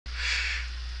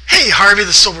Hey, Harvey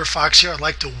the Silver Fox here. I'd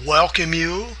like to welcome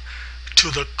you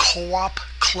to the CoOp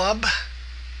Club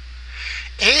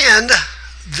and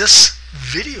this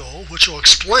video which will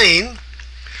explain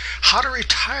how to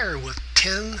retire with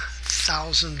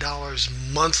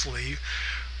 $10,000 monthly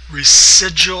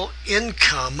residual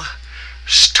income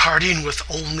starting with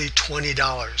only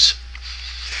 $20.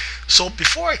 So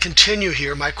before I continue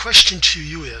here, my question to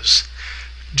you is,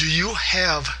 do you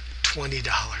have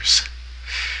 $20?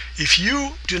 If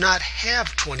you do not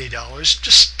have $20,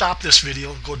 just stop this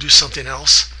video and go do something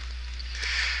else,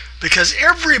 because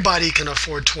everybody can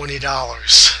afford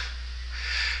 $20.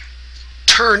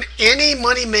 Turn any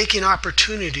money-making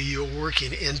opportunity you're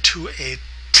working into a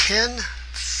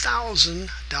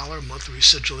 $10,000 monthly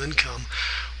residual income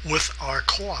with our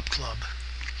CoOp Club.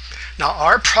 Now,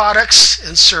 our products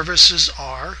and services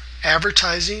are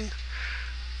advertising,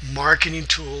 marketing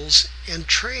tools, and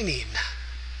training.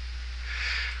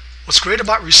 What's great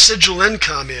about residual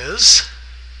income is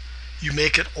you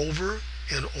make it over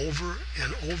and over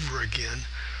and over again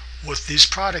with these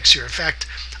products here. In fact,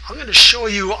 I'm going to show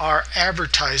you our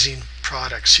advertising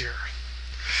products here.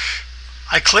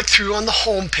 I click through on the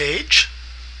home page,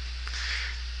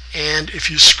 and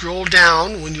if you scroll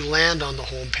down when you land on the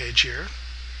home page here,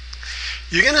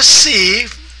 you're going to see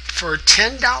for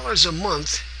 $10 a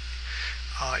month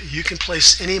you can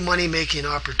place any money-making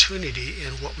opportunity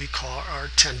in what we call our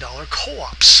 $10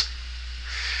 co-ops.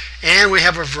 And we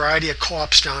have a variety of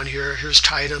co-ops down here. Here's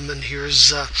Titan, and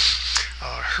here's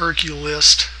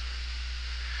Herculist.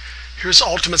 Here's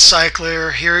Ultimate Cycler.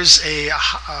 Here's a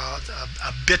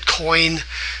Bitcoin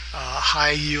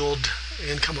high-yield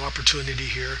income opportunity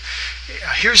here.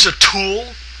 Here's a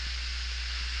tool.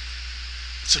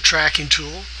 It's a tracking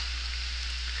tool.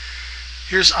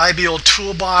 Here's IBO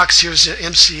Toolbox. Here's the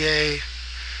MCA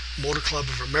Motor Club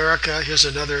of America. Here's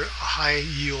another high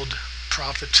yield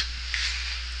profit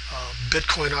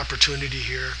Bitcoin opportunity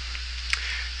here.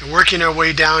 And working our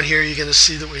way down here, you're going to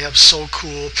see that we have So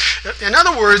Cool. In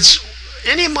other words,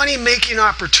 any money making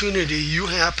opportunity you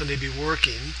happen to be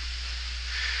working,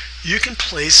 you can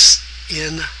place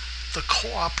in the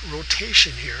co-op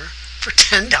rotation here for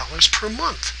 $10 per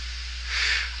month.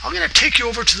 I'm going to take you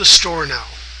over to the store now.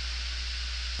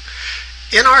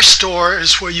 In our store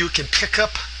is where you can pick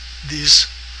up these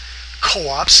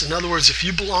co-ops. In other words, if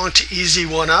you belong to Easy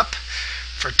One Up,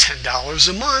 for $10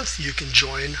 a month, you can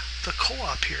join the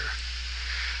co-op here.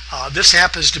 This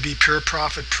happens to be Pure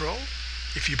Profit Pro.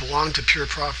 If you belong to Pure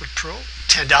Profit Pro,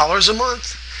 $10 a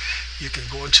month, you can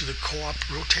go into the co-op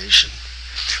rotation.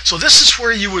 So this is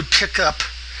where you would pick up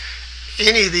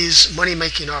any of these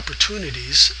money-making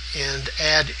opportunities and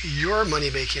add your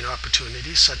money-making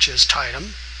opportunities, such as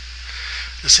Titan.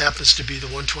 This happens to be the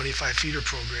 125 feeder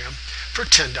program for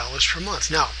 $10 per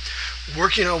month. Now,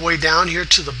 working our way down here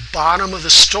to the bottom of the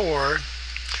store,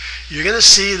 you're going to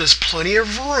see there's plenty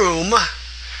of room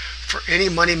for any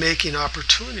money-making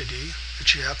opportunity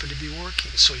that you happen to be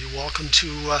working. So you're welcome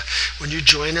to, when you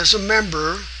join as a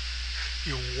member,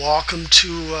 you're welcome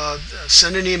to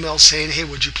send an email saying, hey,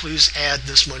 would you please add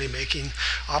this money-making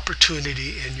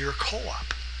opportunity in your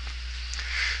co-op?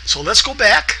 So let's go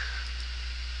back.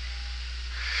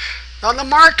 Now, the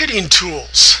marketing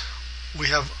tools, we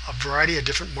have a variety of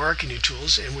different marketing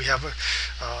tools, and we have a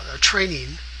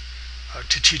training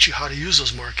to teach you how to use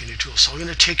those marketing tools. So I'm going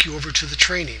to take you over to the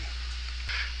training.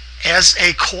 As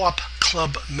a CoOp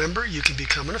Club member, you can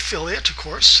become an affiliate, of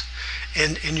course,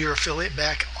 and in your affiliate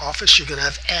back office, you're going to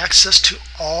have access to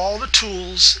all the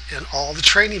tools and all the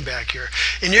training back here.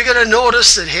 And you're going to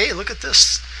notice that, hey, look at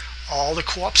this, all the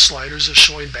co-op sliders are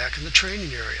showing back in the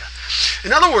training area.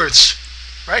 In other words,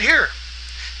 right here,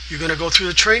 you're going to go through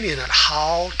the training on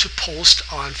how to post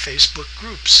on Facebook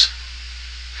groups.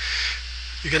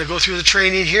 You're going to go through the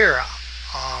training here,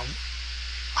 how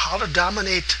to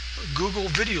dominate Google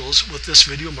videos with this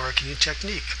video marketing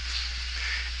technique.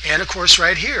 And of course,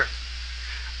 right here,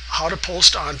 how to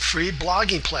post on free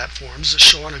blogging platforms that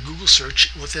show on a Google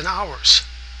search within hours.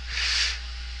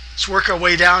 Let's work our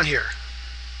way down here.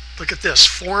 Look at this,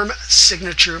 form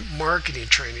signature marketing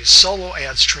training, solo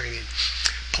ads training.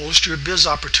 Post your biz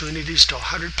opportunities to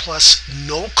 100 plus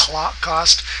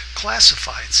no-cost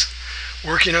classifieds.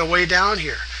 Working our way down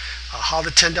here, how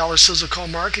the $10 sizzle call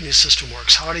marketing system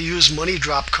works, how to use money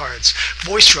drop cards,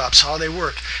 voice drops, how they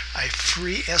work, a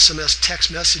free SMS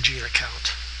text messaging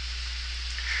account.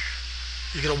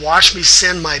 You're going to watch me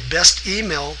send my best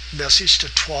email message to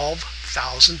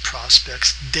 12,000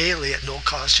 prospects daily at no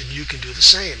cost, and you can do the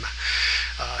same.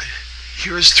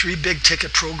 Here's 3 big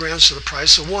ticket programs for the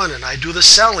price of 1, and I do the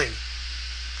selling.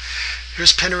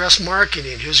 Here's Pinterest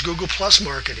marketing. Here's Google Plus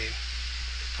marketing.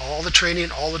 All the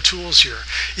training, all the tools here.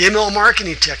 Email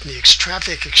marketing techniques,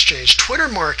 traffic exchange, Twitter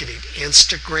marketing,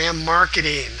 Instagram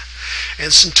marketing,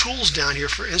 and some tools down here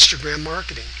for Instagram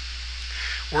marketing.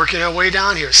 Working our way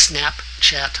down here,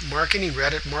 Snapchat marketing,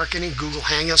 Reddit marketing, Google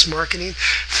Hangouts marketing,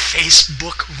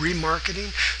 Facebook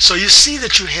remarketing. So you see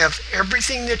that you have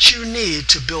everything that you need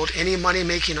to build any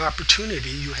money-making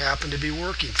opportunity you happen to be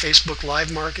working. Facebook Live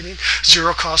marketing,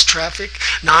 zero-cost traffic,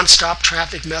 non-stop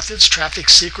traffic methods, traffic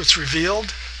secrets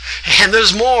revealed, and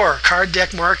there's more. Card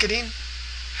deck marketing,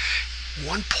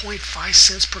 1.5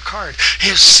 cents per card.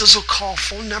 Here's sizzle call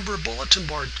phone number bulletin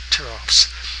board tear-offs.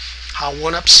 How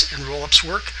one-ups and roll-ups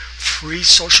work, free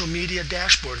social media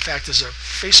dashboard. In fact, there's a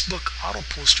Facebook auto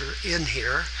poster in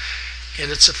here, and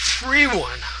it's a free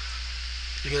one.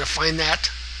 You're going to find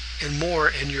that and more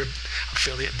in your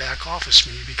affiliate back office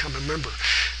when you become a member.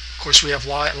 Of course, we have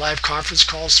live conference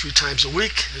calls 3 times a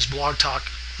week. There's Blog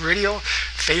Talk Radio,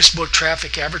 Facebook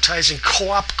traffic advertising,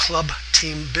 CoOp Club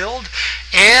team build,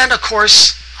 and of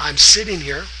course, I'm sitting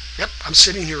here. Yep, I'm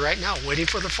sitting here right now waiting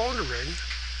for the phone to ring,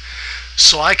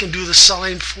 so I can do the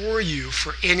selling for you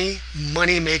for any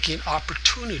money-making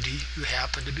opportunity you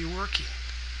happen to be working.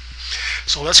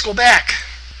 So let's go back.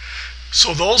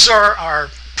 So those are our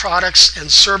products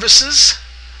and services.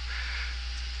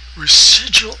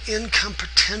 Residual income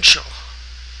potential.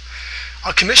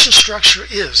 Our commission structure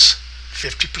is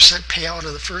 50% payout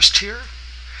on the first tier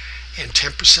and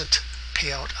 10%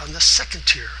 payout on the second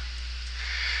tier.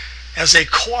 As a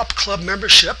CoOp Club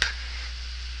membership,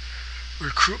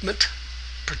 recruitment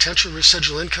potential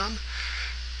residual income,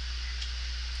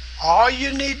 all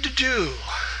you need to do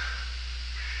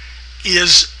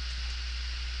is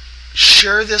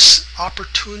share this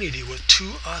opportunity with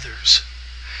 2 others,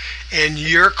 and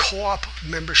your CoOp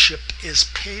membership is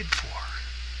paid for.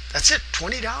 That's it,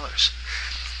 $20.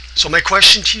 So my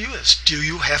question to you is, do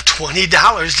you have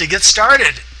 $20 to get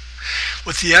started?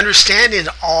 With the understanding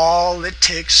that all it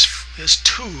takes is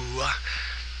 2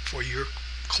 for your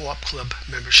CoOp Club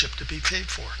membership to be paid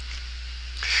for.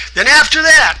 Then after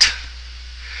that,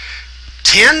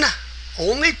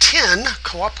 only 10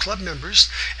 CoOp Club members,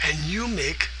 and you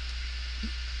make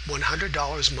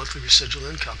 $100 monthly residual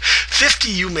income. 50,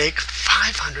 you make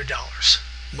 $500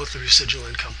 monthly residual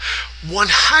income.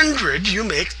 100, you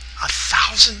make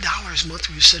 $1,000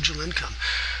 monthly residual income.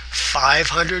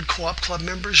 500 CoOp Club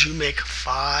members, you make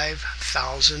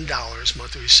 $5,000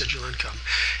 monthly residual income.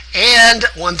 And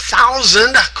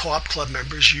 1,000 CoOp Club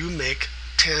members, you make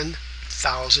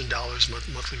 $10,000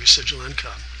 monthly residual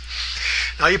income.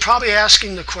 Now you're probably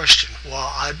asking the question,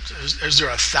 well, is there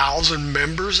 1,000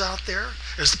 members out there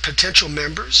as the potential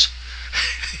members?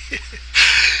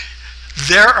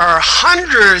 There are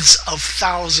hundreds of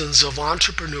thousands of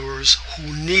entrepreneurs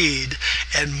who need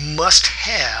and must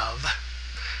have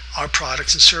our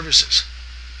products and services.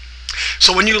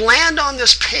 So when you land on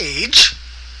this page,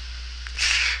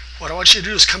 what I want you to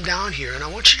do is come down here, and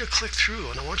I want you to click through,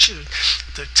 and I want you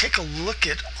to take a look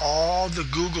at all the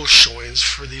Google showings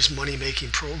for these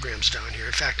money-making programs down here.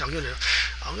 In fact, I'm going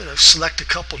to select a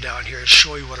couple down here and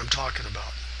show you what I'm talking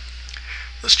about.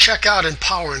 Let's check out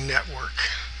Empower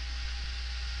Network.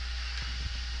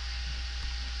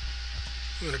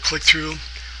 I'm going to click through.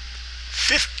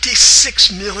 56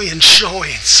 million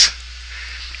showings.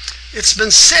 It's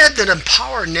been said that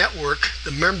Empower Network,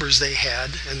 the members they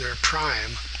had in their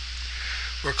prime,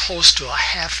 were close to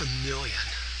 500,000.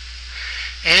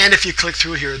 And if you click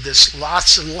through here, there's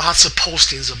lots and lots of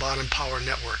postings about Empower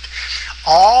Network.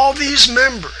 All these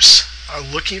members are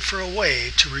looking for a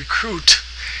way to recruit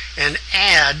and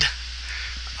add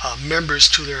members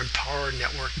to their Empower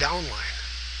Network downline.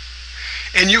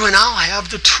 And you now have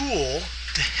the tool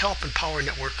to help Empower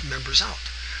Network members out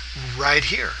right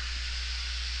here.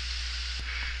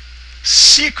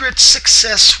 Secret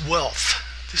Success Wealth.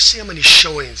 You see how many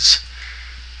showings?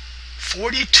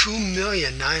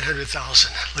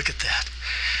 42,900,000. Look at that.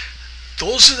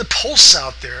 Those are the posts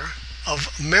out there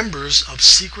of members of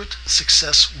Secret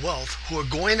Success Wealth who are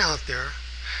going out there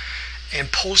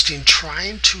and posting,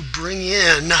 trying to bring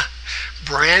in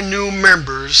brand new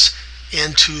members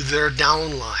into their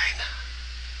downline.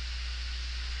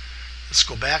 Let's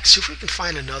go back, see if we can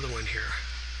find another one here.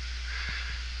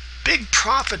 Big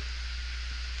Profit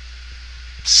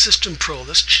System Pro.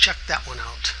 Let's check that one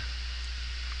out.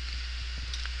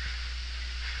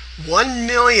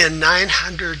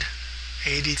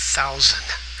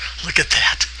 1,980,000. Look at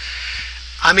that.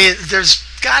 I mean, there's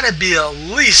got to be at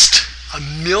least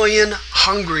 1 million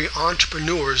hungry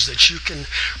entrepreneurs that you can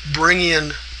bring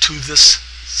in to this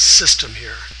system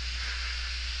here.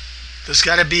 There's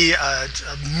got to be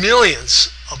millions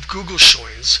of Google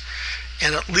showings,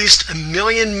 and at least 1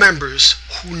 million members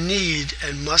who need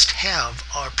and must have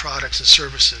our products and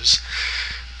services.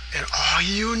 And all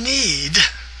you need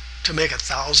to make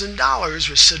 $1,000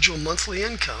 residual monthly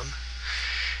income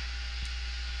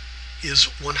is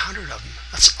 100 of them.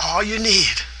 That's all you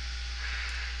need.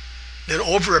 Then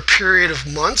over a period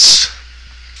of months,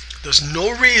 there's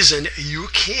no reason you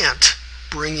can't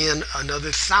bring in another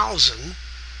 1,000,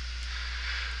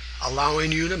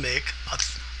 allowing you to make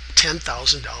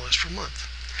 $10,000 per month.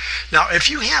 Now, if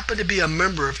you happen to be a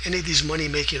member of any of these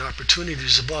money-making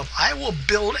opportunities above, I will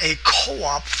build a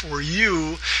co-op for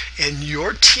you and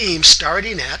your team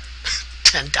starting at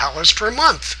 $10 per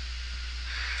month.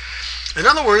 In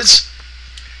other words,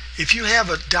 if you have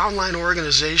a downline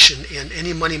organization in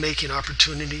any money-making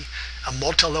opportunity, a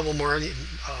multi-level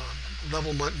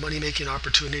money-making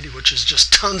opportunity, which is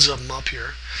just tons of them up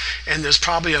here, and there's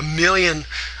probably 1 million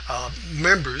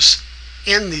members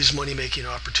in these money-making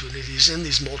opportunities, in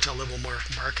these multi-level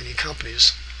marketing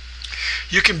companies,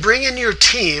 you can bring in your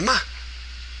team,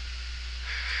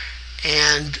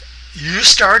 and you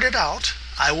start it out.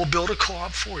 I will build a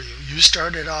co-op for you. You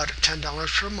start it out at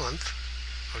 $10 per month,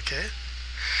 okay?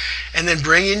 And then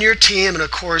bring in your team, and of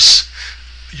course,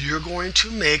 you're going to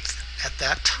make, at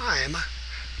that time,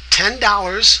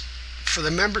 $10 for the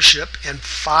membership and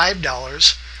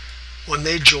 $5 when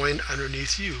they join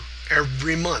underneath you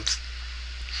every month.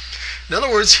 In other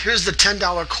words, here's the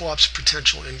 $10 co-op's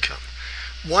potential income.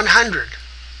 100,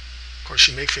 of course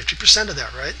you make 50% of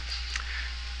that, right?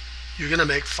 You're going to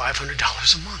make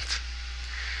 $500 a month.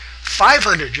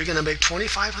 500, you're going to make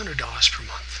 $2,500 per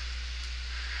month.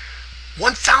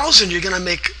 1,000, you're going to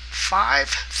make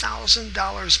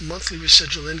 $5,000 monthly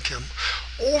residual income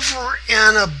over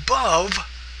and above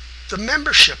the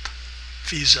membership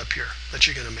fees up here that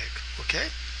you're going to make, okay?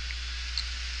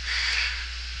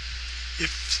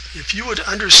 If you would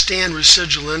understand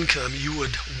residual income, you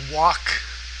would walk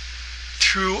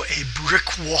through a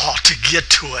brick wall to get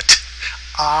to it.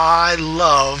 I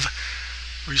love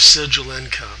residual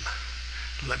income.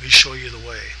 Let me show you the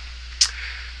way.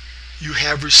 You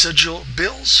have residual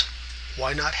bills.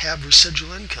 Why not have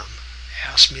residual income?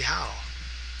 Ask me how.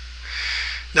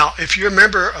 Now, if you're a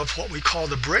member of what we call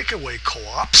the breakaway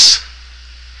co-ops,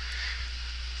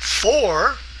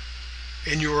 4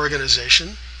 in your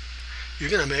organization, you're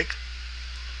going to make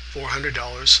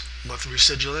 $400 monthly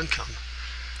residual income.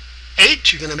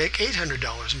 8, you're going to make $800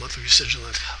 monthly residual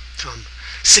income.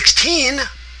 16,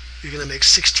 you're going to make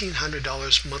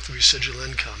 $1,600 monthly residual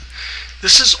income.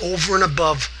 This is over and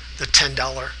above the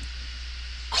 $10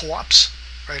 co-ops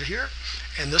right here,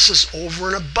 and this is over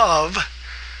and above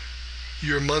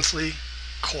your monthly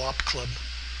co-op club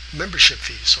membership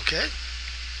fees, okay?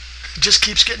 It just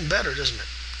keeps getting better, doesn't it?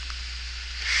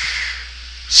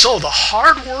 So the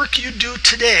hard work you do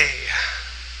today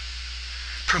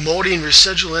promoting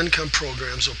residual income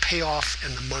programs will pay off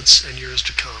in the months and years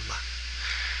to come.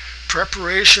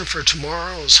 Preparation for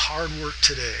tomorrow is hard work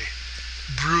today.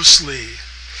 Bruce Lee.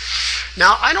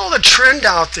 Now, I know the trend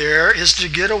out there is to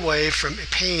get away from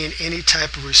paying any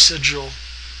type of residual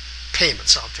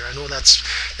payments out there. I know that's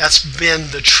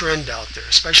been the trend out there,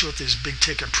 especially with these big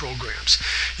ticket programs.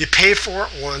 You pay for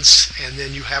it once, and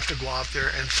then you have to go out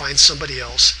there and find somebody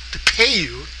else to pay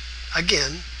you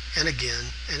again and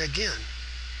again and again.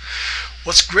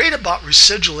 What's great about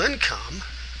residual income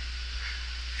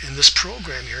in this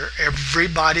program here,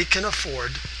 everybody can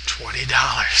afford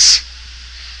 $20.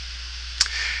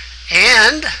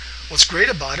 And what's great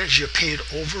about it is you paid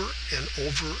over and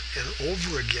over and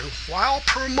over again while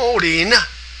promoting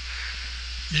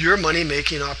your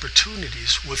money-making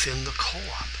opportunities within the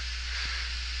co-op.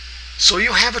 So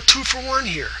you have a 2-for-1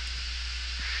 here.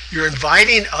 You're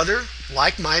inviting other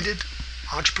like-minded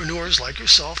entrepreneurs like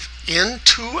yourself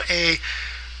into a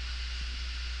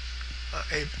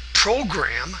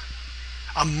program,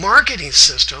 a marketing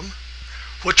system,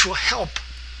 which will help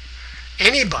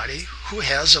anybody who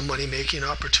has a money-making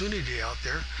opportunity out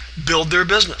there build their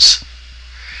business.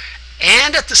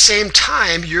 And at the same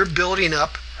time, you're building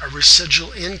up a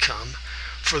residual income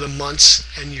for the months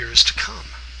and years to come.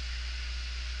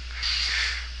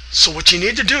 So what you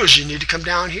need to do is you need to come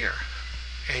down here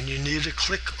and you need to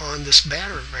click on this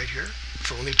banner right here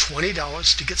for only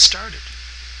 $20 to get started.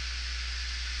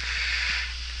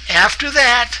 After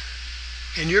that,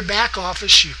 in your back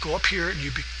office, you go up here and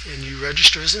you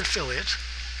register as an affiliate.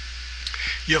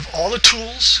 You have all the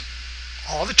tools,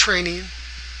 all the training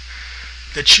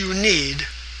that you need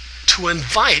to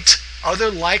invite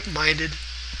other like-minded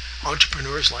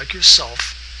entrepreneurs like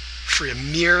yourself for a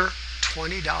mere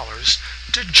 $20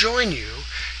 to join you,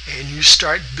 and you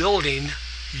start building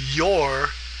your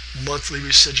monthly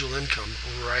residual income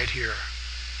right here.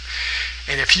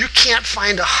 And if you can't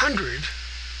find 100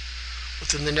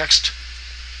 within the next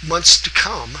months to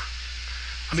come,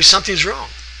 I mean, something's wrong.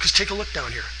 Because take a look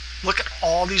down here. Look at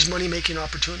all these money-making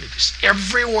opportunities.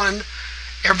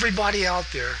 Everybody out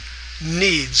there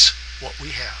needs what we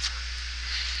have.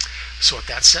 So with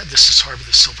that said, this is Harvey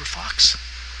the Silver Fox.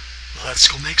 Let's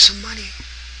go make some money.